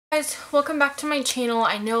Guys, welcome back to my channel.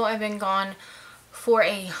 I know I've been gone for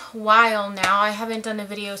a while now. I haven't done a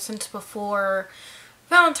video since before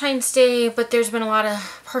Valentine's Day, but there's been a lot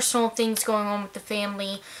of personal things going on with the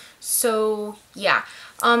family. So yeah.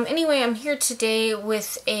 Anyway, I'm here today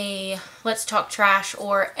with a Let's Talk Trash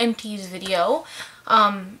or Empties video.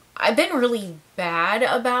 I've been really bad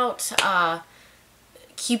about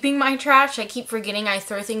keeping my trash. I keep forgetting. I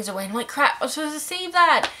throw things away and I'm like, crap, I'm supposed to save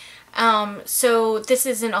that. So this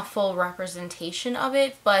isn't a full representation of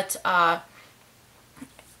it, but I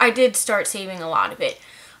did start saving a lot of it.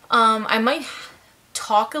 I might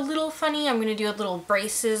talk a little funny. I'm going to do a little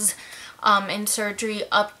braces and surgery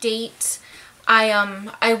update.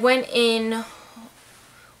 I went in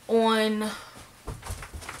on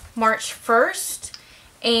March 1st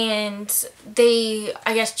and they,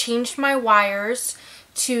 I guess, changed my wires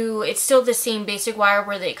to, it's still the same basic wire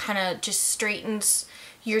where they kind of just straightens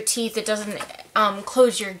your teeth. It doesn't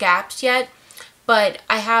close your gaps yet, but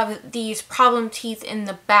I have these problem teeth in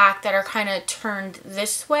the back that are kind of turned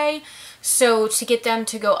this way. So to get them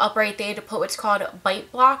to go upright, they had to put what's called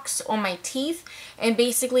bite blocks on my teeth, and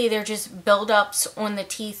basically they're just buildups on the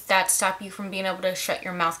teeth that stop you from being able to shut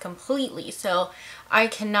your mouth completely. So I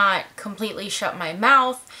cannot completely shut my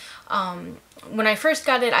mouth. When I first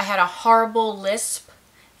got it, I had a horrible lisp,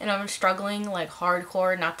 and I'm struggling like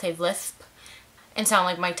hardcore not to lisp and sound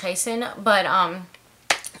like Mike Tyson. But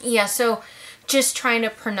yeah, so just trying to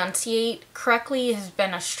pronunciate correctly has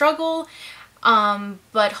been a struggle.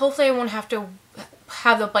 But hopefully I won't have to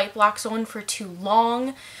have the bite blocks on for too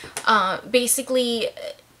long. Basically,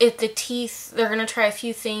 if the teeth, they're going to try a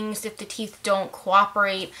few things. If the teeth don't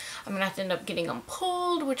cooperate, I'm going to have to end up getting them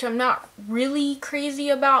pulled, which I'm not really crazy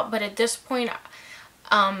about. But at this point,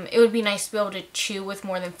 it would be nice to be able to chew with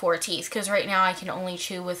more than 4 teeth, because right now I can only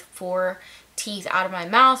chew with 4 teeth out of my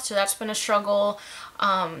mouth, so that's been a struggle.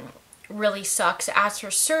 Really sucks. As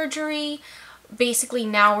for surgery, basically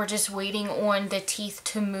now we're just waiting on the teeth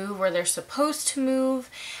to move where they're supposed to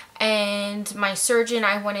move, and my surgeon,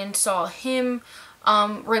 I went and saw him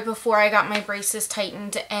right before I got my braces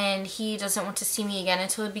tightened, and he doesn't want to see me again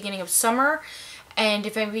until the beginning of summer. And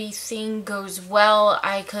if everything goes well,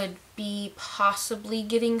 I could be possibly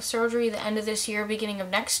getting surgery the end of this year, beginning of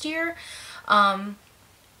next year.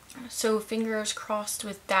 So fingers crossed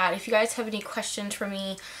with that. If you guys have any questions for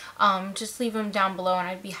me, just leave them down below and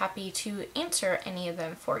I'd be happy to answer any of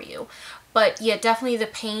them for you. But yeah, definitely the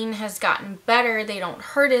pain has gotten better. They don't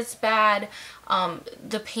hurt as bad.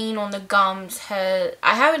 The pain on the gums I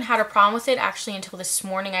haven't had a problem with it actually until this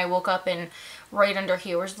morning. I woke up and right under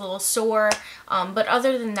here was a little sore. But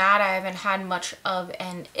other than that, I haven't had much of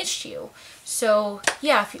an issue. So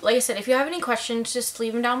yeah, like I said, if you have any questions, just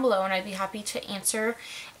leave them down below and I'd be happy to answer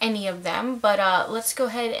any of them. But let's go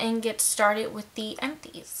ahead and get started with the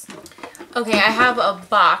empties. Okay, I have a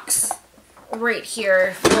box right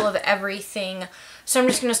here full of everything, so I'm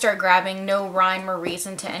just gonna start grabbing. No rhyme or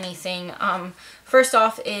reason to anything. First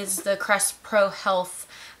off is the Crest Pro Health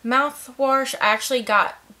mouthwash. I actually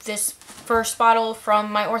got this first bottle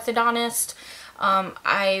from my orthodontist.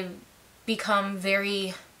 I've become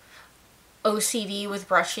very OCD with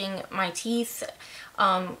brushing my teeth,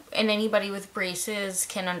 and anybody with braces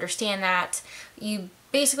can understand that. You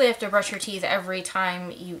basically have to brush your teeth every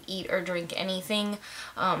time you eat or drink anything.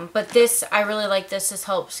 But this, I really like this. This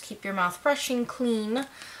helps keep your mouth fresh and clean.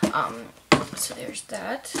 So there's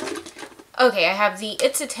that. Okay, I have the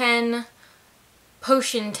It's a 10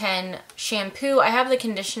 Potion 10 shampoo. I have the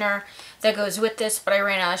conditioner that goes with this, but I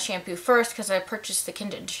ran out of shampoo first because I purchased the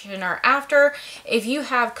conditioner after. If you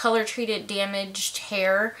have color treated damaged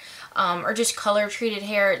hair, or just color treated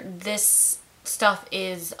hair, this stuff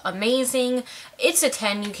is amazing. It's a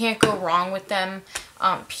 10. You can't go wrong with them,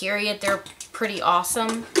 period. They're pretty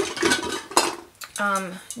awesome.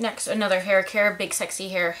 Next, another hair care, Big Sexy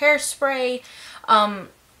Hair hairspray.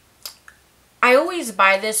 I always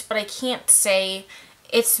buy this, but I can't say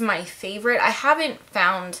it's my favorite. I haven't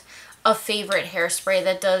found a favorite hairspray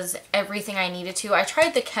that does everything I needed to. I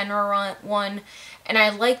tried the Kenra one, and I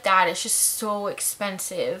like that. It's just so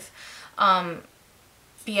expensive. But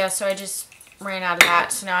yeah, so I just ran out of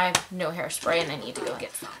that, so now I have no hairspray and I need to go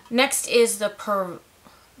get some. Next is the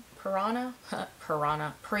Privana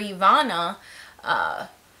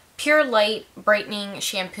Pure Light Brightening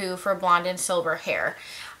Shampoo for blonde and silver hair.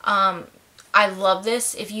 I love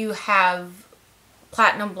this. If you have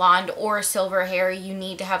platinum blonde or silver hair, you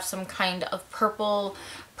need to have some kind of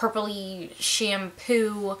purpley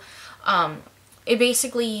shampoo. It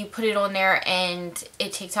basically, you put it on there and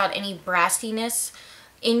it takes out any brassiness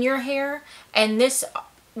in your hair, and this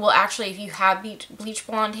well, actually, if you have bleach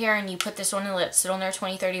blonde hair and you put this on and let it sit on there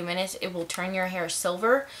 20-30 minutes, it will turn your hair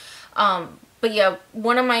silver. But yeah,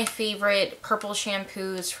 one of my favorite purple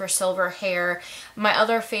shampoos for silver hair. My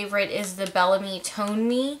other favorite is the Bellamy Tone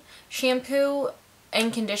Me shampoo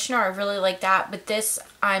and conditioner. I really like that, but this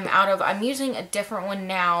I'm out of. I'm using a different one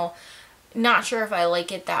now. Not sure if I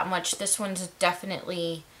like it that much. This one's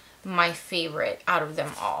definitely my favorite out of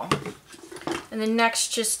them all. And then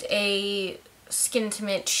next, just a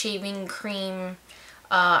Skintimate shaving cream.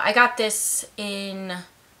 I got this in,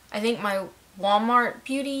 I think, my Walmart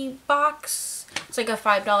beauty box. It's like a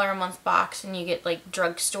 $5 a month box, and you get like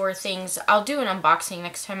drugstore things. I'll do an unboxing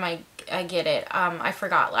next time I get it. I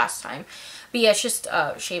forgot last time. But yeah, it's just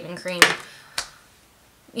shaving cream.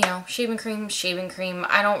 You know, shaving cream.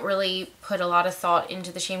 I don't really put a lot of thought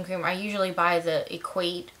into the shaving cream. I usually buy the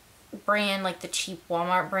Equate brand, like the cheap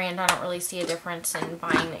Walmart brand. I don't really see a difference in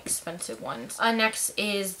buying the expensive ones. Next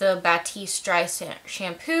is the Batiste Dry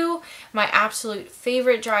Shampoo. My absolute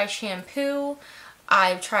favorite dry shampoo.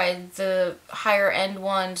 I've tried the higher end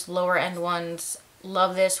ones, lower end ones.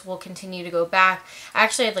 Love this. Will continue to go back. I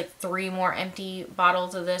actually had like 3 more empty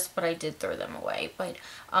bottles of this, but I did throw them away. But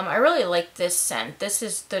I really like this scent. This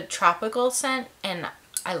is the tropical scent, and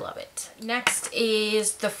I love it. Next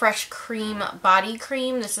is the Fresh Cream Body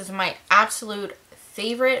Cream. This is my absolute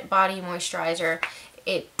favorite body moisturizer.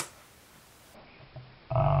 Did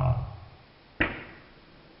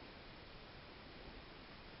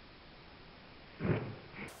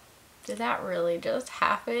that really just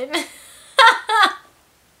happen?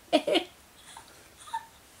 Oh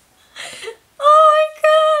my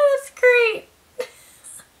god, that's great.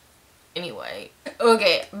 Anyway,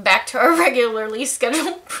 okay, back to our regularly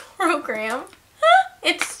scheduled program.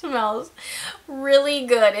 It smells really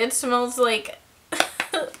good. It smells like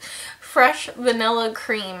fresh vanilla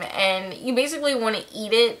cream, and you basically want to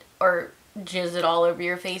eat it or jizz it all over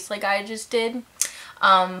your face like I just did.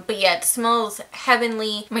 But yeah, it smells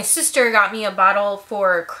heavenly. My sister got me a bottle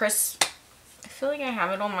for I feel like I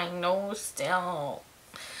have it on my nose still.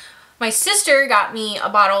 My sister got me a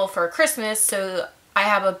bottle for Christmas, so I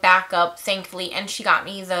have a backup, thankfully, and she got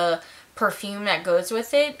me the perfume that goes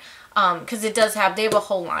with it, because they have a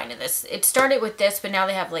whole line of this. It started with this, but now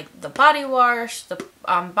they have like the body wash, the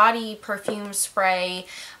body perfume spray,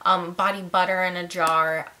 body butter in a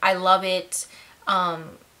jar. I love it.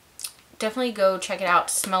 Definitely go check it out,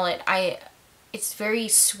 smell it. It's very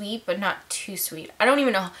sweet, but not too sweet. I don't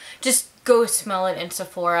even know. Just go smell it in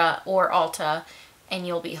Sephora or Ulta, and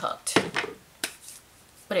you'll be hooked.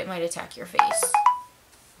 But it might attack your face.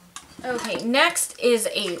 Okay, next is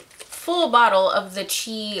a full bottle of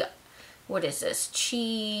the what is this?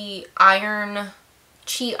 Chi Iron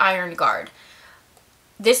Guard.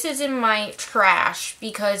 This is in my trash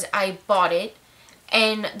because I bought it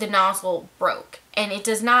and the nozzle broke. And it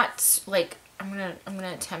does not, like, I'm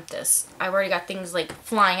gonna attempt this. I've already got things like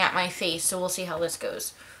flying at my face, so we'll see how this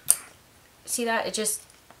goes. See that? It just,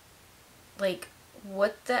 like,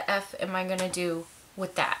 what the F am I gonna do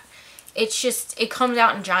with that? It's just, it comes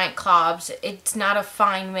out in giant clobs. It's not a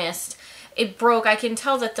fine mist. It broke. I can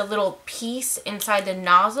tell that the little piece inside the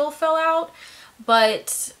nozzle fell out,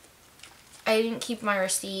 but I didn't keep my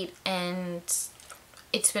receipt, and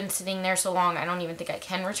it's been sitting there so long I don't even think I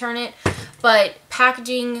can return it. But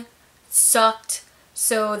packaging sucked,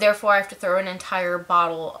 so therefore I have to throw an entire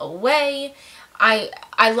bottle away. I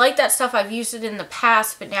like that stuff. I've used it in the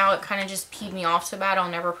past, but now it kind of just peed me off so bad I'll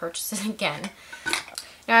never purchase it again.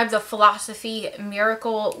 Now I have the Philosophy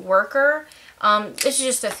Miracle Worker. This is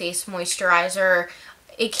just a face moisturizer.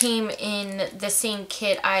 It came in the same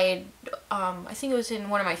kit I think it was in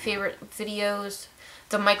one of my favorite videos,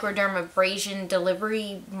 the Microderm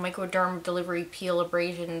Delivery Peel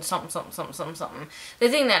Abrasion something. The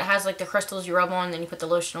thing that has like the crystals you rub on, then you put the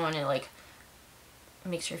lotion on, and it like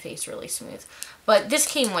makes your face really smooth. But this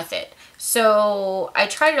came with it. So I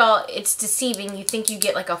tried it all. It's deceiving. You think you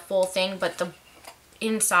get like a full thing, but the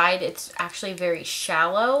inside it's actually very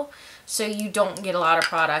shallow, so you don't get a lot of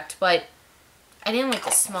product. But I didn't like the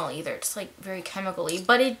smell either. It's like very chemical-y,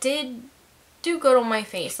 but it do good on my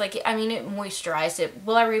face. Like, I mean, it moisturized it.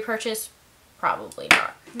 Will I repurchase? Probably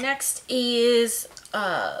not. Next is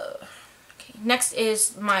my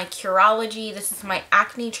Curology. This is my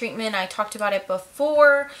acne treatment. I talked about it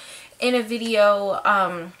before in a video.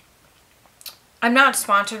 I'm not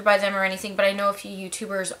sponsored by them or anything, but I know a few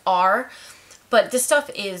YouTubers are. But this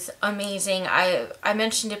stuff is amazing. I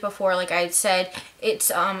mentioned it before, like I had said.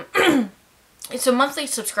 It's it's a monthly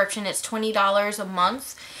subscription. It's $20 a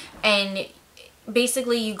month, and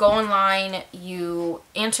basically you go online, you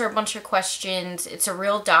answer a bunch of questions. It's a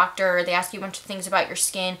real doctor. They ask you a bunch of things about your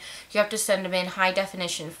skin. You have to send them in high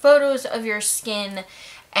definition photos of your skin,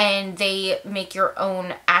 and they make your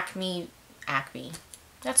own Acme.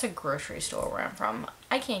 That's a grocery store where I'm from.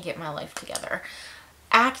 I can't get my life together.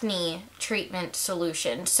 Acne treatment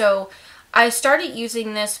solution. So I started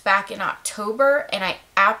using this back in October, and I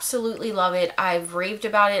absolutely love it. I've raved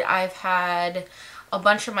about it. I've had a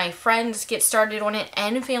bunch of my friends get started on it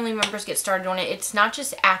and family members get started on it. It's not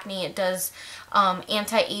just acne. It does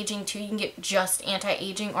anti-aging too. You can get just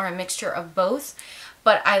anti-aging or a mixture of both.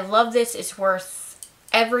 But I love this. It's worth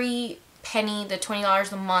every penny, the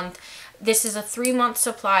 $20 a month. This is a 3-month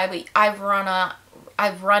supply, but I've run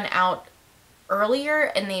out earlier,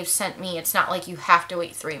 and they've sent me, it's not like you have to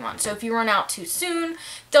wait 3 months. So if you run out too soon,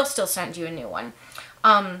 they'll still send you a new one.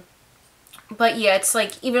 But yeah, it's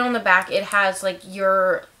like, even on the back, it has like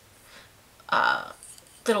your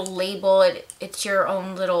little label. It's your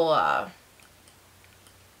own little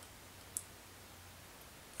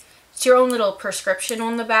it's your own little prescription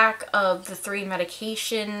on the back of the 3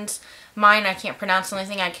 medications. Mine I can't pronounce. The only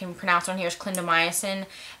thing I can pronounce on here is clindamycin,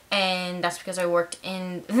 and that's because I worked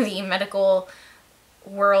in the medical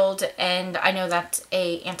world and I know that's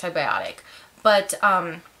a antibiotic. But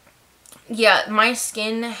yeah, my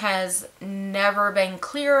skin has never been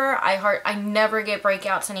clearer. I never get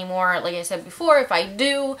breakouts anymore. Like I said before, if I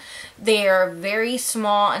do, they're very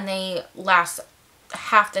small and they last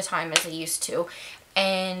half the time as they used to.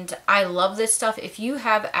 And I love this stuff. If you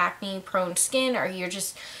have acne prone skin, or you're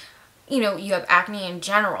just, you know, you have acne in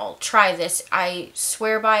general, try this. I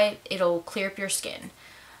swear by it. It'll clear up your skin.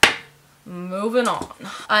 Moving on.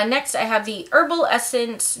 Next, I have the Herbal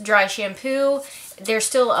Essence Dry Shampoo. There's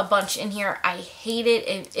still a bunch in here. I hate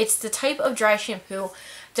it. It's the type of dry shampoo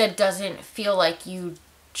that doesn't feel like you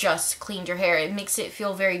just cleaned your hair. It makes it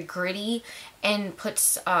feel very gritty and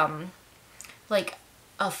puts like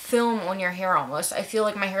a film on your hair almost. I feel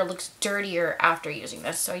like my hair looks dirtier after using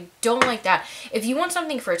this, so I don't like that. If you want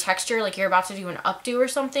something for texture, like you're about to do an updo or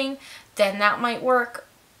something, then that might work,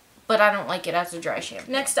 but I don't like it as a dry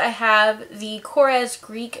shampoo. Next, I have the Korres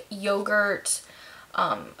Greek Yogurt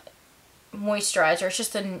moisturizer. It's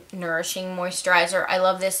just a nourishing moisturizer. I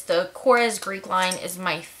love this. The Korres Greek line is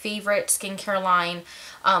my favorite skincare line.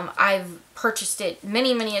 I've purchased it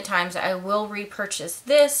many a times. I will repurchase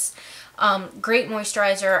this. Great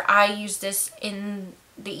moisturizer. I use this in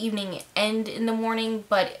the evening and in the morning,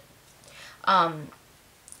 but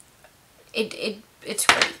it's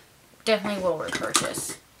great. Definitely will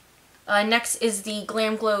repurchase. Next is the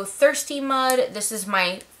Glam Glow Thirsty Mud. This is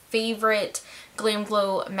my favorite Glam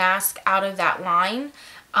Glow mask out of that line.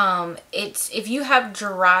 If you have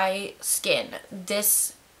dry skin,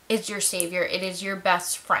 this is your savior. It is your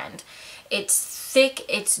best friend. It's thick,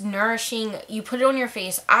 it's nourishing. You put it on your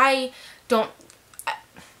face.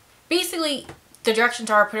 Basically, the directions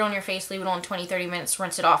are put it on your face, leave it on 20-30 minutes,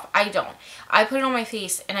 rinse it off. I don't. I put it on my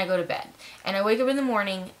face and I go to bed. And I wake up in the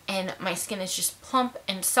morning and my skin is just plump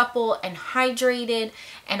and supple and hydrated,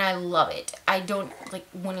 and I love it. I don't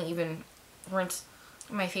want to even rinse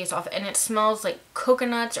my face off, and it smells like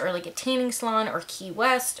coconuts or like a tanning salon or Key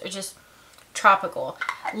West, or just tropical.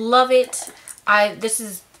 Love it.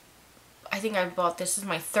 I think I bought, this is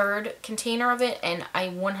my 3rd container of it, and I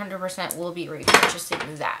 100% will be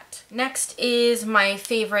repurchasing that. Next is my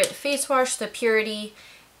favorite face wash, the Purity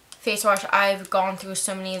face wash. I've gone through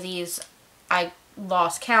so many of these, I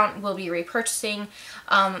lost count. Will be repurchasing.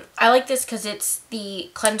 I like this because it's the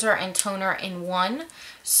cleanser and toner in one,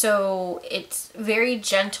 so it's very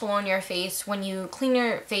gentle on your face. When you clean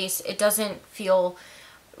your face, it doesn't feel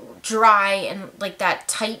dry and like that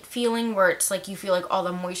tight feeling where it's like you feel like all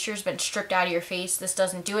the moisture's been stripped out of your face. This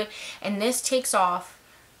doesn't do it, and this takes off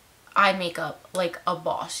eye makeup like a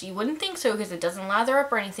boss. You wouldn't think so because it doesn't lather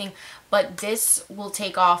up or anything, but this will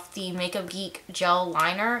take off the Makeup Geek gel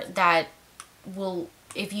liner that will,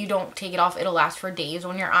 if you don't take it off, it'll last for days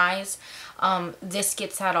on your eyes. This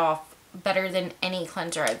gets that off better than any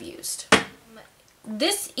cleanser I've used.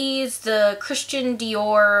 This is the Christian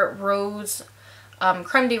Dior Rose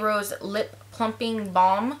Creme de Rose Lip Plumping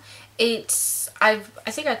Balm. I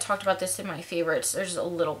think I talked about this in my favorites. There's a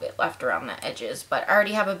little bit left around the edges, but I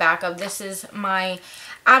already have a backup. This is my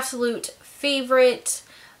absolute favorite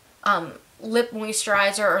lip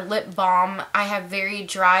moisturizer or lip balm. I have very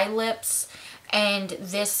dry lips, and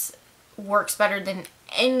this works better than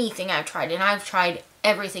anything I've tried, and I've tried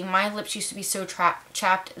everything. My lips used to be so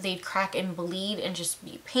chapped, they'd crack and bleed and just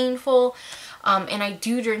be painful. And I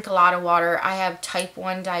do drink a lot of water. I have type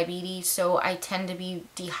 1 diabetes, so I tend to be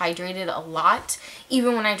dehydrated a lot,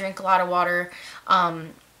 even when I drink a lot of water.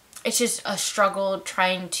 It's just a struggle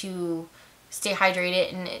trying to stay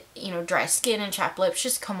hydrated, and you know, dry skin and chapped lips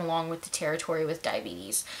just come along with the territory with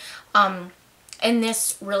diabetes. And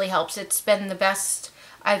this really helps. It's been the best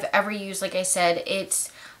I've ever used. Like I said,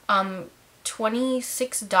 it's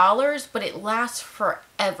 $26, but it lasts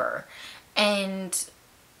forever, and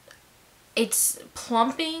it's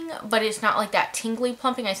plumping, but it's not like that tingly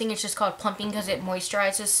plumping. I think it's just called plumping because it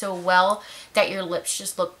moisturizes so well that your lips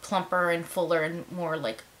just look plumper and fuller and more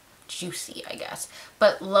like juicy, I guess.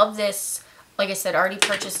 But love this. Like I said, already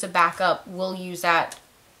purchased a backup. We'll use that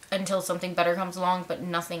until something better comes along, but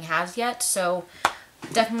nothing has yet, so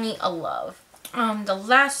definitely a love. The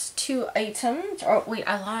last two items, oh wait,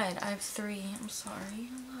 I lied, I have 3, I'm sorry,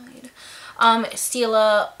 I lied.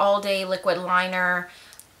 Stila All Day Liquid Liner,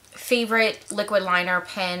 favorite liquid liner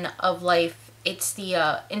pen of life. It's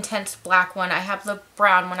the intense black one. I have the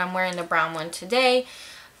brown one, I'm wearing the brown one today.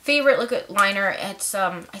 Favorite liquid liner, it's,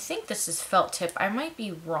 I think this is felt tip, I might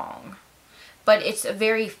be wrong. But it's a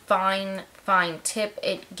very fine tip.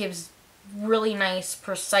 It gives really nice,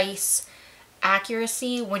 precise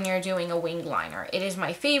accuracy when you're doing a winged liner. It is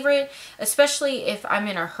my favorite, especially if I'm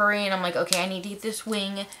in a hurry and I'm like, okay, I need to get this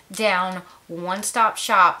wing down, one-stop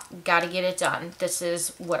shop, gotta get it done. This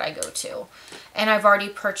is what I go to. And I've already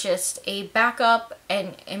purchased a backup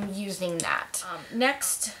and am using that.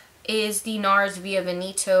 Next is the NARS Via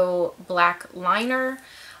Veneto Black Liner.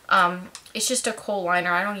 It's just a kohl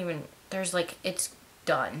liner. I don't even... There's like, it's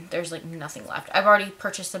done. There's like nothing left. I've already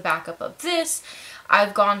purchased a backup of this.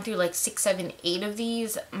 I've gone through like 6, 7, 8 of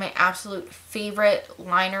these. My absolute favorite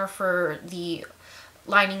liner for the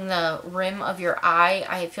lining the rim of your eye.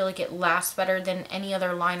 I feel like it lasts better than any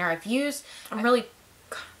other liner I've used. I'm really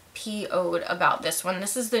PO'd about this one.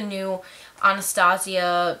 This is the new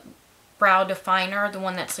Anastasia Brow Definer, the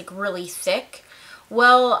one that's like really thick.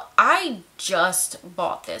 Well, I just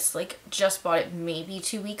bought this, like just bought it maybe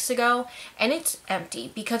 2 weeks ago, and it's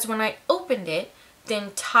empty because when I opened it, the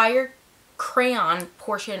entire crayon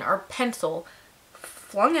portion or pencil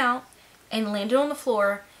flung out and landed on the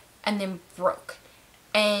floor and then broke.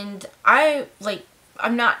 And I'm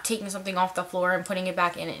not taking something off the floor and putting it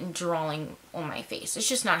back in it and drawing on my face. It's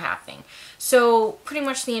just not happening. So pretty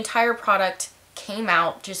much the entire product came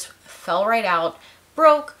out, just fell right out,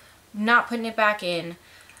 broke. Not putting it back in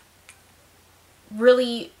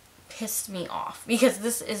really pissed me off because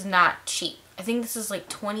this is not cheap. I think this is like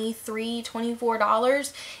 $23,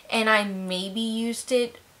 $24, and I maybe used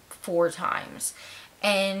it 4 times.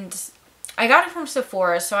 And I got it from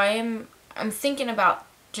Sephora, so I'm thinking about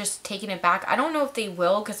just taking it back. I don't know if they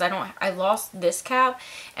will because I lost this cap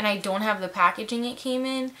and I don't have the packaging it came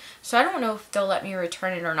in, so I don't know if they'll let me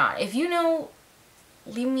return it or not. If you know,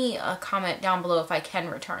 leave me a comment down below if I can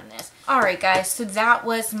return this. Alright guys, so that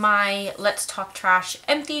was my Let's Talk Trash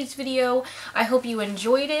Empties video. I hope you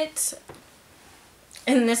enjoyed it.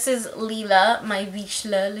 And this is Leela, my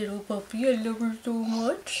Vishla little puppy. I love her so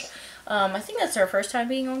much. I think that's her first time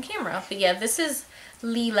being on camera. But yeah, this is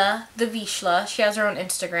Leela the Vishla. She has her own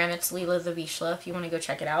Instagram. It's Leela the Vishla if you want to go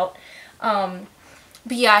check it out.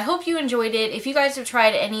 But yeah, I hope you enjoyed it. If you guys have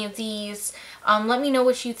tried any of these, let me know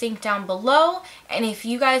what you think down below. And if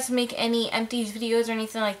you guys make any empties videos or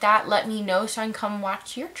anything like that, let me know so I can come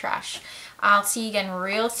watch your trash. I'll see you again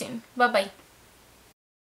real soon. Bye-bye.